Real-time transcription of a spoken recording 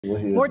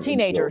More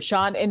teenagers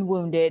shot and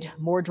wounded,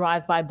 more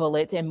drive-by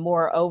bullets, and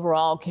more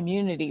overall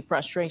community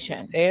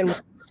frustration. And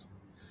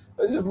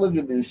I just look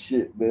at this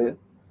shit, man.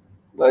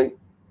 Like,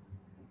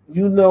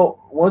 you know,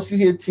 once you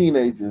hear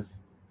teenagers,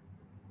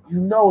 you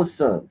know it's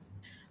sons.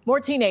 More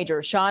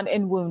teenagers shot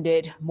and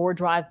wounded, more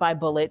drive-by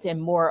bullets, and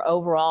more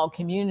overall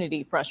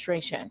community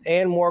frustration.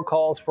 And more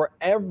calls for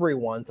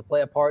everyone to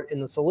play a part in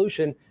the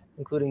solution,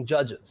 including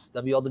judges.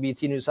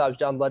 WLWT News 5's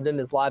John London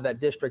is live at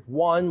District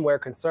 1, where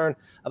concern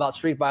about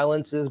street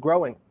violence is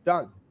growing.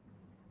 John.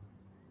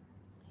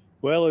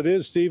 Well, it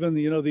is, Stephen.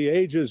 You know, the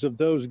ages of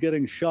those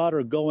getting shot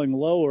are going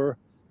lower,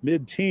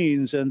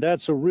 mid-teens, and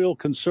that's a real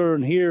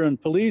concern here.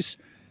 And police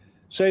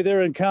say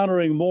they're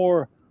encountering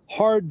more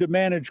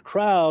hard-to-manage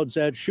crowds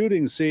at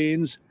shooting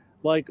scenes,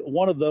 like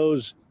one of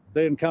those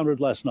they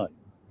encountered last night.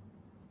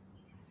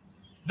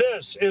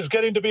 This is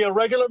getting to be a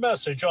regular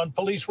message on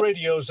police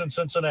radios in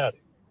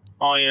Cincinnati.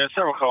 Oh, yeah,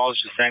 several calls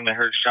just saying they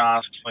heard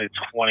shots, like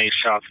 20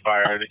 shots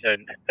fired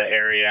in the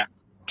area.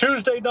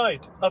 Tuesday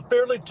night, a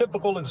fairly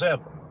typical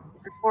example.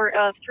 Report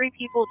of 3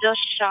 people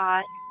just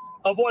shot.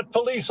 Of what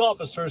police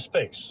officers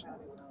face.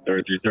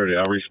 3330,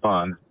 I'll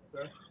respond.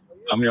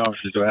 How many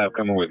officers do I have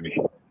coming with me?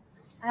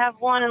 I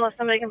have 1 unless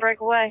somebody can break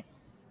away.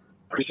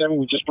 37,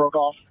 we just broke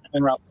off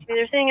en route.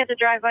 They're saying it's a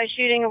drive-by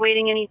shooting,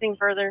 awaiting anything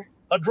further.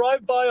 A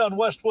drive-by on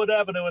Westwood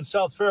Avenue in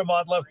South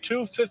Fairmont left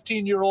 2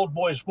 15-year-old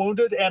boys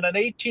wounded and an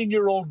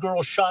 18-year-old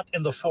girl shot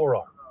in the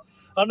forearm.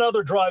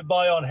 Another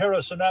drive-by on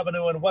Harrison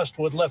Avenue in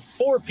Westwood left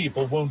 4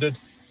 people wounded,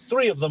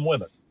 3 of them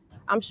women.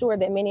 I'm sure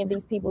that many of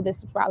these people, this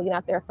is probably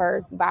not their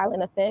first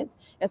violent offense.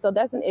 And so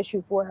that's an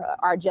issue for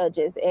our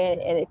judges. And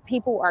if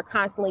people are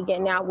constantly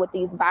getting out with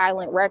these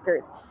violent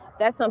records,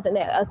 that's something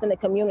that us in the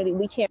community,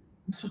 we can't.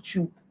 That's what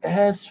you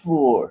asked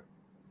for.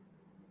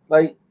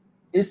 Like,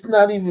 it's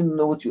not even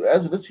know what you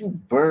asked for. That's what you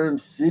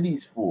burned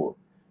cities for.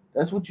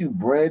 That's what you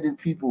branded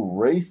people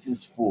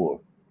racist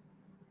for.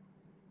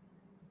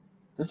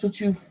 That's what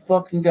you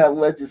fucking got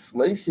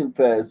legislation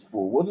passed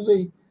for. What do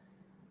they...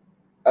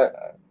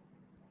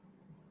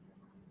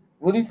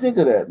 what do you think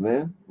of that,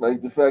 man?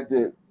 Like the fact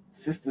that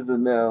sisters are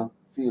now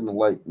seeing the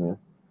light, man.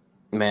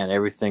 Man,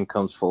 everything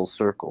comes full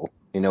circle.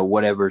 You know,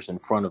 whatever's in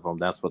front of them,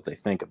 that's what they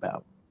think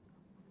about.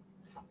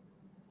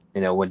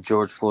 You know, when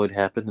George Floyd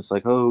happened, it's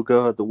like, oh,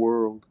 God, the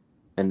world.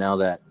 And now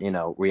that, you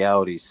know,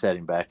 reality's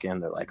setting back in,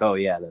 they're like, oh,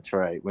 yeah, that's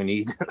right. We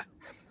need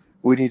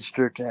we need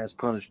strict-ass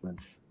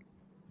punishments.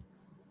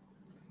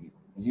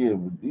 Yeah,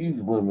 but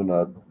these women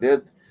are...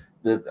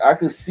 that I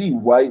could see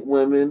white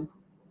women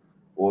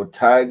or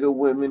tiger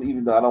women,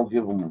 even though I don't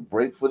give them a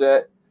break for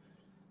that.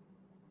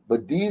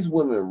 But these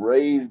women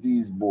raise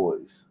these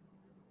boys.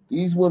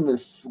 These women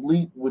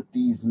sleep with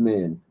these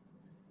men.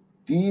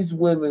 These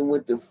women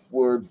went to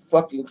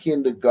fucking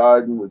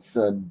kindergarten with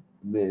son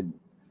men.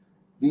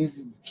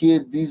 These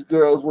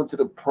girls went to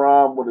the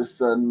prom with a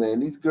son man.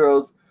 These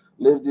girls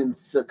lived in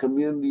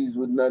communities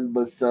with nothing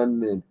but son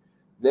men.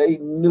 They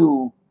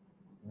knew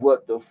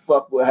what the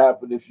fuck would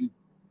happen if you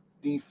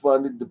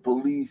defunded the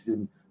police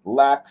and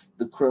laxed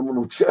the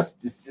criminal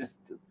justice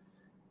system.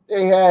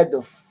 They had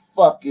to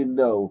fucking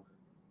know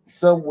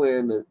somewhere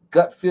in the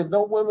gut feel.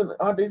 No, women,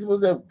 aren't they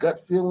supposed to have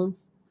gut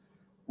feelings?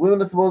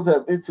 Women are supposed to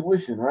have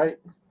intuition, right?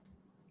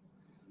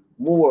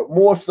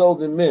 More so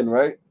than men,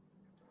 right?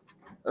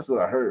 That's what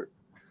I heard.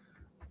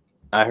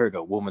 I heard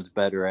a woman's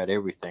better at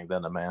everything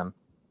than a man.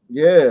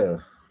 Yeah.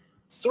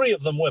 3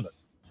 of them women.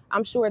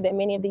 I'm sure that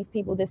many of these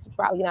people, this is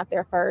probably not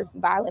their first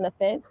violent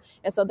offense.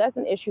 And so that's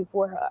an issue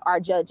for our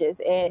judges.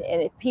 And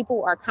if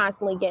people are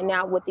constantly getting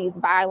out with these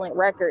violent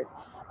records,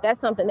 that's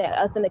something that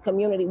us in the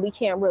community, we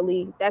can't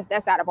really,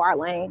 that's out of our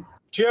lane.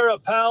 Tierra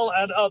Powell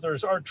and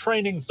others are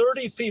training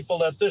 30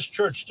 people at this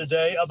church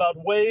today about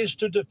ways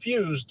to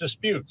diffuse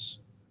disputes.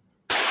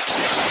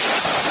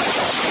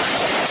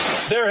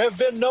 There have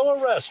been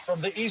no arrests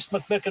from the East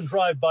McMicken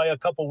drive-by a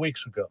couple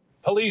weeks ago.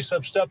 Police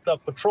have stepped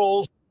up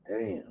patrols.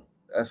 Damn,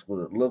 that's what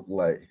it looked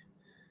like.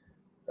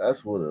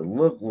 That's what it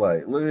looked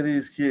like. Look at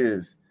these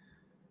kids.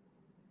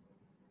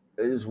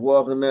 They just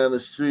walking down the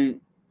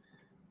street,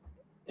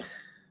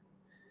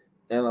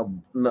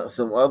 and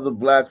some other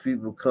black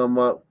people come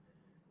up.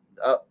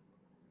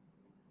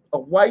 A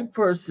white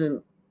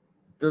person,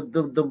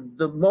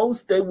 the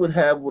most they would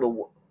have with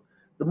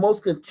the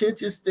most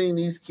contentious thing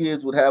these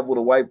kids would have with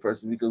a white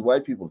person, because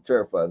white people are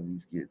terrified of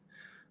these kids.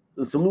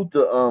 The salute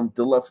to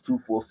Deluxe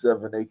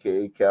 247,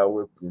 aka Cal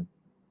Ripken,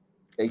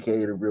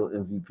 aka the real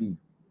MVP,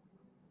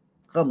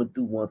 coming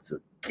through once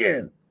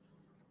again.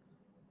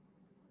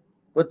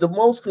 But the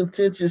most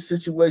contentious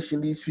situation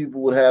these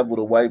people would have with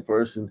a white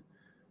person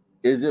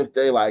is if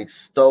they like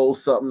stole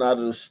something out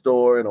of the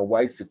store and a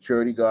white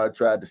security guard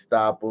tried to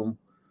stop them,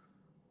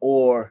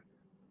 or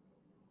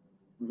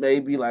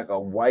maybe like a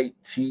white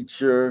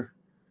teacher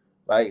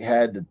like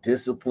had to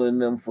discipline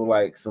them for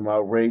like some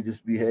outrageous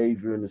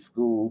behavior in the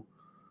school,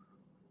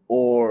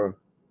 or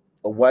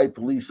a white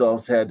police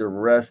officer had to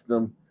arrest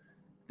them.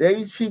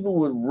 These people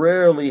would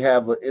rarely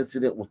have an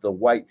incident with a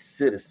white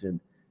citizen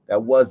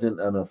that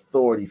wasn't an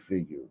authority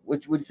figure.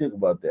 What do you think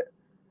about that?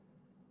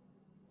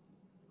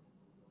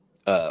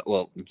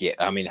 Well, yeah.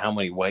 I mean, how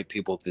many white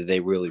people did they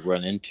really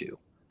run into?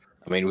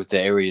 I mean, with the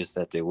areas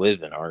that they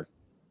live in are,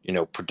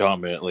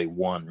 predominantly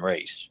one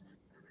race.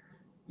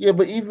 Yeah,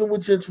 but even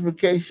with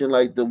gentrification,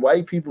 like the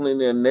white people in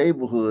their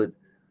neighborhood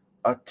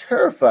are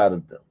terrified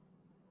of them.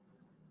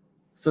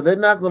 So they're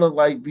not gonna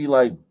like be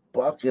like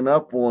bucking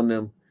up on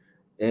them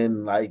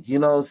and like, you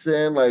know what I'm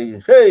saying?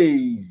 Like,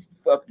 hey,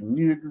 fucking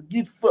nigger,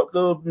 get the fuck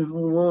up.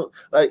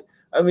 Like,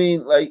 I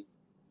mean, like,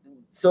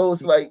 so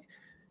it's like,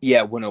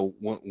 yeah,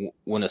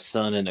 when a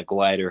Sun and a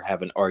Glider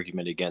have an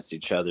argument against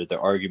each other, the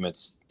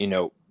arguments,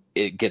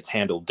 it gets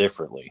handled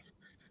differently.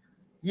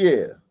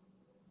 Yeah.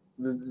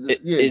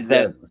 Is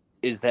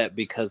that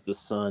because the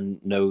Sun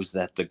knows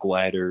that the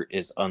Glider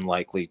is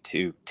unlikely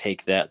to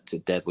take that to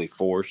deadly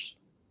force?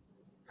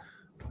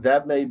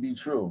 That may be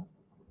true.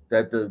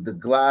 That the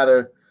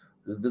Glider,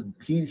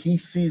 he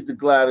sees the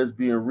Glider as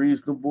being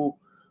reasonable,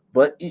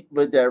 but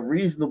that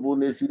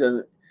reasonableness he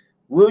doesn't.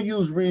 We'll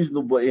use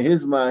reasonable in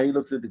his mind. He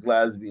looks at the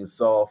Glider as being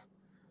soft.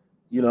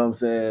 You know what I'm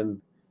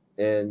saying?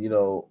 And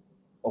a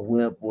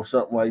wimp or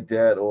something like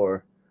that,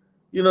 or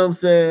you know what I'm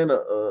saying,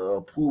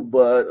 a poo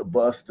butt, a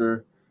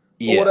buster,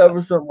 or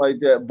whatever, something like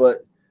that.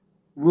 But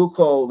we'll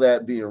call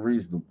that being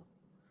reasonable,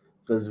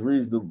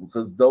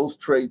 because those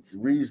traits,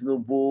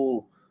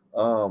 reasonable,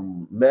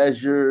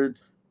 measured,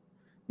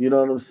 you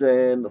know what I'm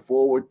saying,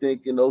 forward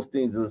thinking, those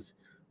things is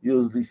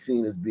usually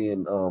seen as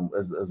being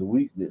as a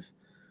weakness.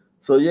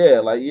 So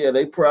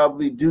they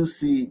probably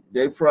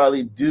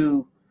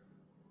do,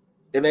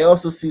 and they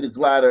also see the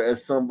Glider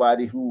as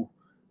somebody who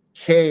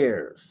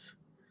cares.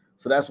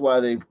 So that's why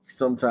they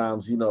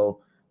sometimes, they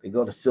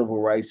go the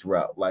civil rights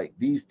route. Like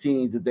these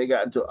teens, if they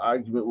got into an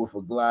argument with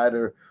a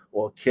Glider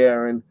or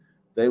Karen,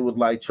 they would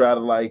like try to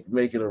like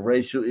make it a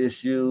racial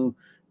issue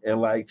and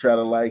like try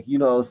to like, you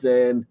know what I'm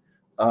saying,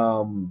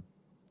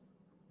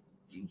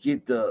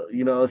 get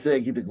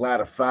the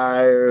Glider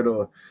fired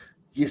or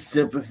get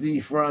sympathy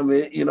from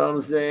it, you know what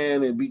I'm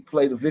saying, and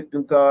play the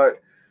victim card,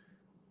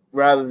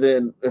 rather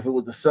than if it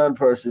was the Sun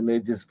person, they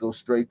just go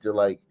straight to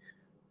like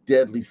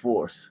deadly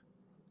force.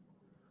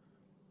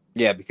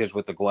 Yeah, because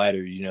with the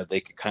Glider, they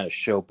could kind of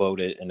showboat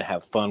it and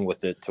have fun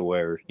with it to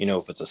where,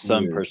 if it's a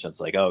Sun person, it's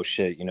like, oh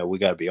shit, we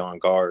got to be on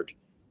guard.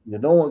 Yeah,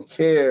 no one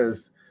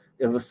cares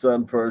if a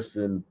Sun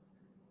person,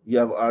 you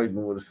have an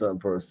argument with a Sun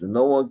person.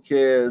 No one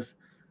cares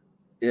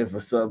if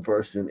a Sun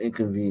person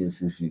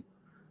inconveniences you.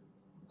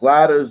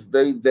 Gliders,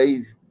 they'll,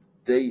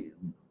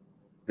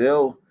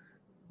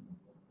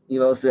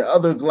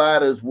 other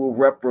Gliders will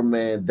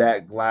reprimand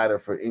that Glider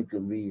for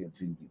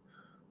inconveniencing you,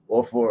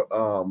 or for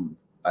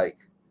like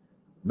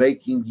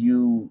making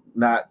you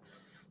not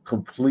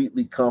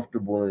completely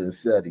comfortable in a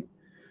setting.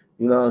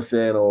 You know what I'm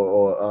saying?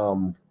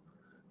 Or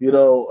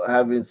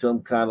having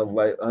some kind of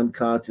like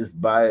unconscious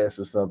bias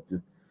or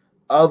something.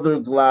 Other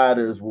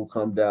Gliders will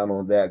come down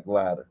on that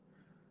Glider.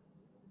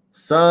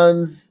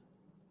 Suns,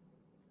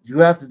 you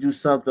have to do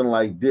something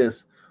like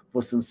this for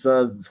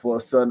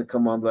a Sun to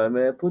come on and be like,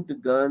 man, put the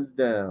guns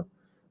down.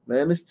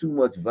 Man, there's too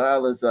much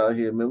violence out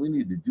here, man. We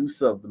need to do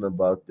something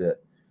about that.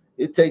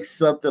 It takes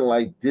something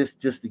like this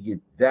just to get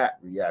that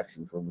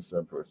reaction from a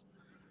Sun person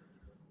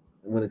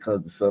when it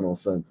comes to Sun on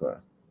Sun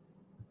crime.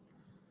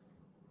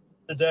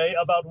 Today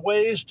about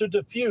ways to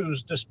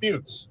diffuse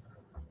disputes.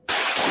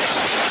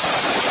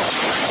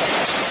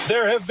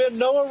 There have been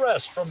no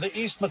arrests from the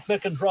East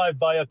McMicken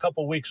drive-by a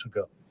couple weeks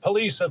ago.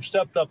 Police have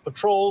stepped up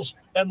patrols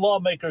and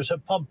lawmakers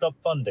have pumped up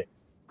funding.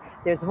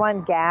 There's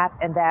one gap,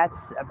 and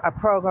that's a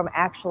program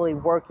actually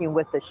working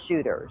with the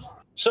shooters.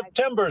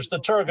 September's the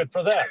target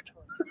for that.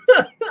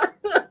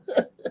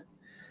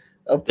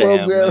 A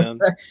program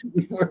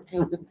actually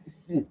working with the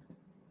shooters.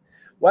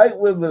 White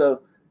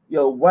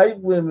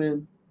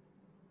women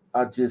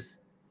are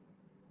just,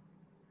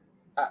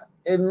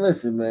 and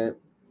listen, man,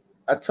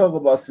 I talk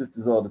about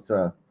sisters all the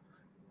time,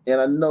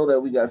 and I know that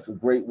we got some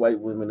great white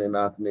women in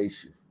our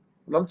nation.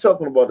 What I'm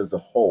talking about as a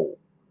whole.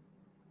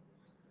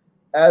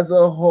 As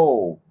a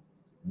whole,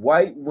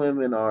 white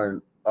women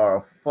are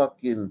a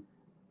fucking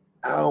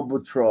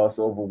albatross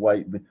over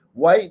white men.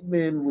 White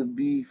men would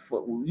be,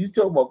 you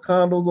talk about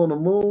condos on the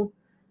moon,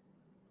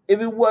 if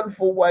it wasn't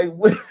for white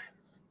women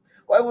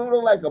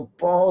are like a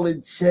ball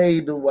and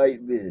chain to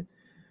white men.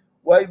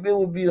 White men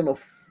would be on a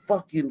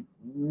fucking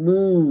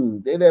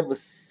moon. They'd have a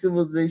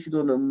civilization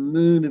on the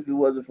moon if it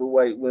wasn't for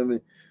white women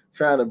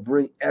trying to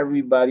bring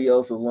everybody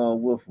else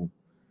along with them.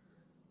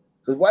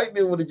 Because white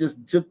men would have just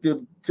took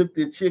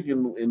their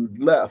chicken and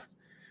left.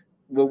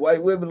 But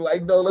white women are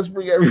like, no, let's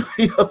bring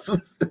everybody else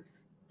with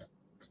us.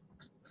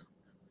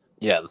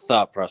 Yeah, the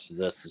thought process of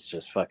this is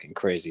just fucking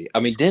crazy. I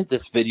mean, didn't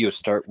this video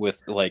start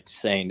with like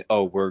saying,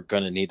 oh, we're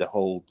going to need to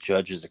hold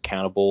judges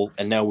accountable?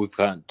 And now we've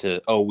gotten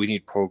to, oh, we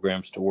need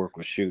programs to work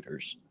with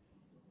shooters.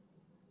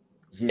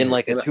 Yeah, in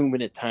like a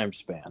 2-minute time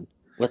span.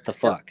 What the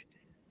fuck?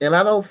 And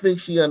I don't think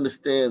she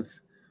understands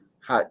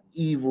how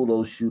evil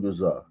those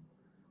shooters are.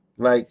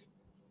 Like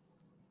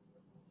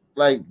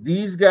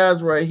these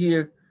guys right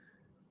here,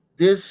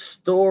 there's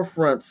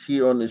storefronts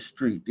here on the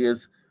street.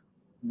 There's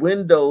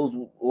windows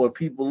where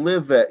people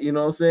live at. You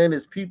know what I'm saying?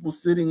 It's people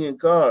sitting in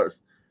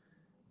cars.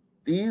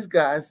 These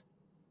guys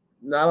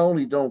not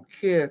only don't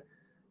care,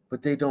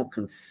 but they don't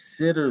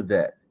consider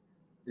that.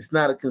 It's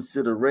not a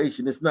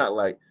consideration. It's not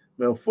like,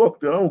 man, fuck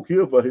that. I don't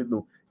care if I hit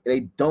them.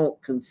 They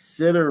don't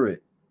consider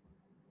it.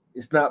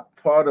 It's not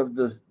part of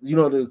the, you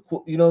know what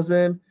I'm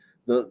saying?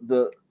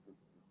 The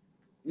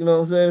you know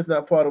what I'm saying? It's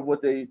not part of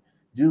what they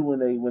do when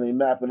they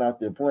mapping out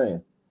their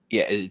plan.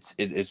 Yeah,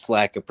 it's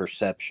lack of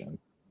perception,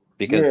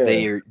 because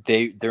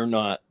they're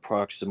not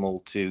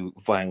proximal to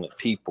violent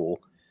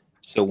people.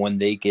 So when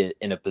they get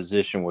in a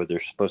position where they're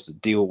supposed to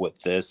deal with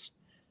this,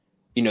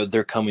 you know,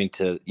 they're coming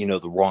to, you know,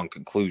 the wrong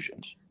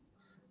conclusions.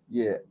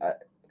 Yeah,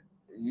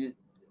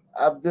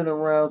 I've been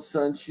around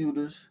sun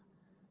shooters.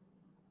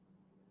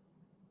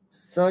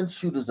 Sun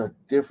shooters are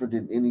different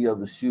than any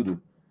other shooter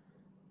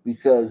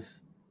because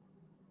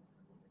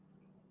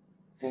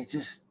they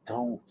just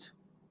don't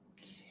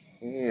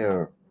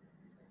care.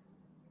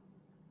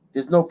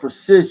 There's no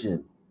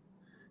precision.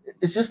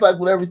 It's just like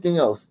with everything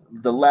else.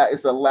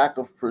 It's a lack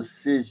of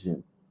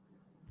precision.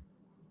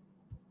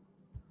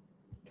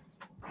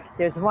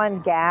 There's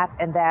one gap,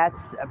 and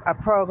that's a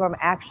program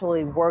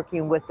actually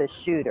working with the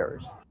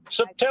shooters.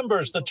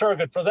 September's the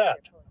target for that.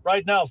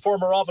 Right now,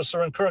 former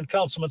officer and current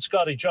Councilman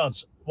Scotty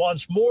Johnson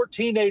wants more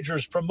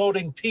teenagers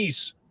promoting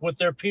peace with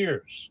their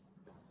peers.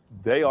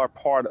 They are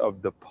part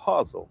of the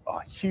puzzle,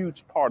 a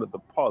huge part of the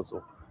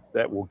puzzle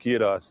that will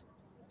get us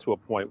to a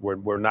point where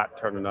we're not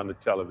turning on the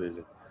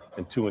television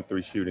and 2 and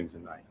 3 shootings a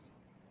night.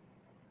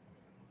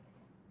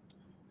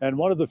 And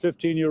one of the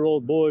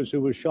 15-year-old boys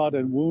who was shot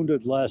and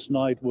wounded last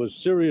night was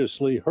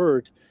seriously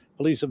hurt.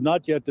 Police have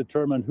not yet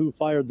determined who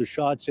fired the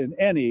shots in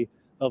any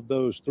of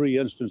those 3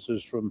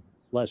 instances from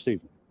last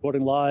evening.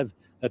 Reporting live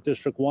at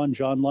District 1,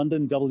 John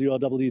London,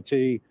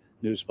 WLWT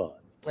News 5.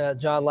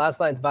 John, last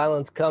night's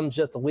violence comes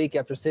just a week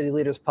after city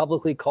leaders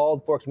publicly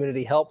called for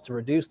community help to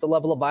reduce the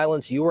level of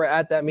violence. You were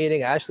at that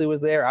meeting. Ashley was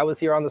there. I was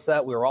here on the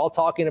set. We were all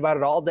talking about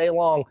it all day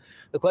long.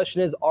 The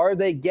question is, are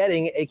they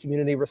getting a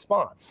community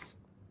response?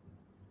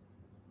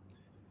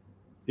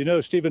 You know,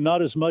 Stephen,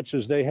 not as much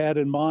as they had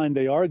in mind.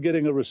 They are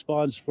getting a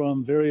response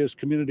from various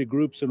community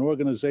groups and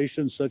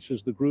organizations, such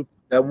as the group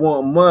that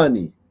want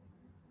money.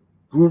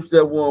 Groups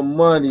that want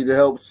money to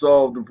help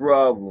solve the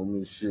problem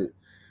and shit.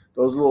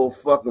 Those little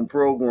fucking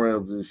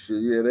programs and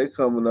shit. Yeah, they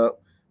coming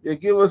up. Yeah,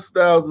 give us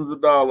thousands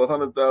of dollars,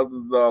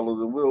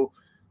 $100,000, and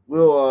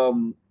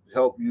we'll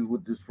help you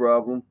with this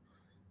problem.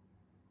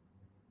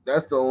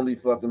 That's the only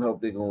fucking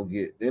help they're gonna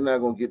get. They're not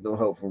gonna get no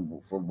help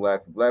from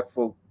black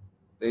folk.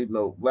 They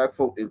know, black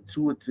folk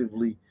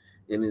intuitively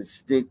and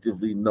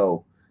instinctively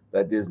know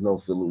that there's no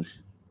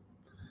solution.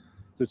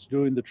 That's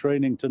doing the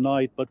training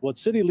tonight. But what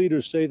city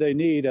leaders say they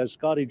need, as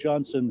Scotty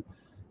Johnson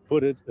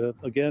put it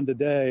again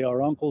today,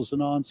 are uncles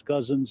and aunts,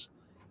 cousins,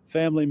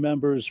 family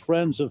members,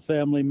 friends of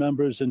family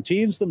members, and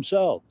teens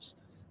themselves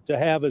to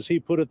have, as he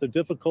put it, the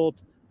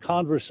difficult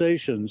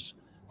conversations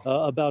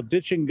about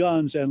ditching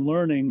guns and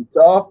learning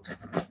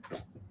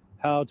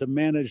how to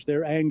manage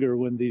their anger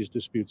when these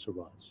disputes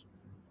arise.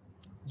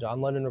 John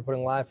London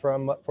reporting live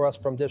for us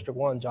from District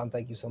 1. John,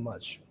 thank you so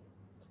much.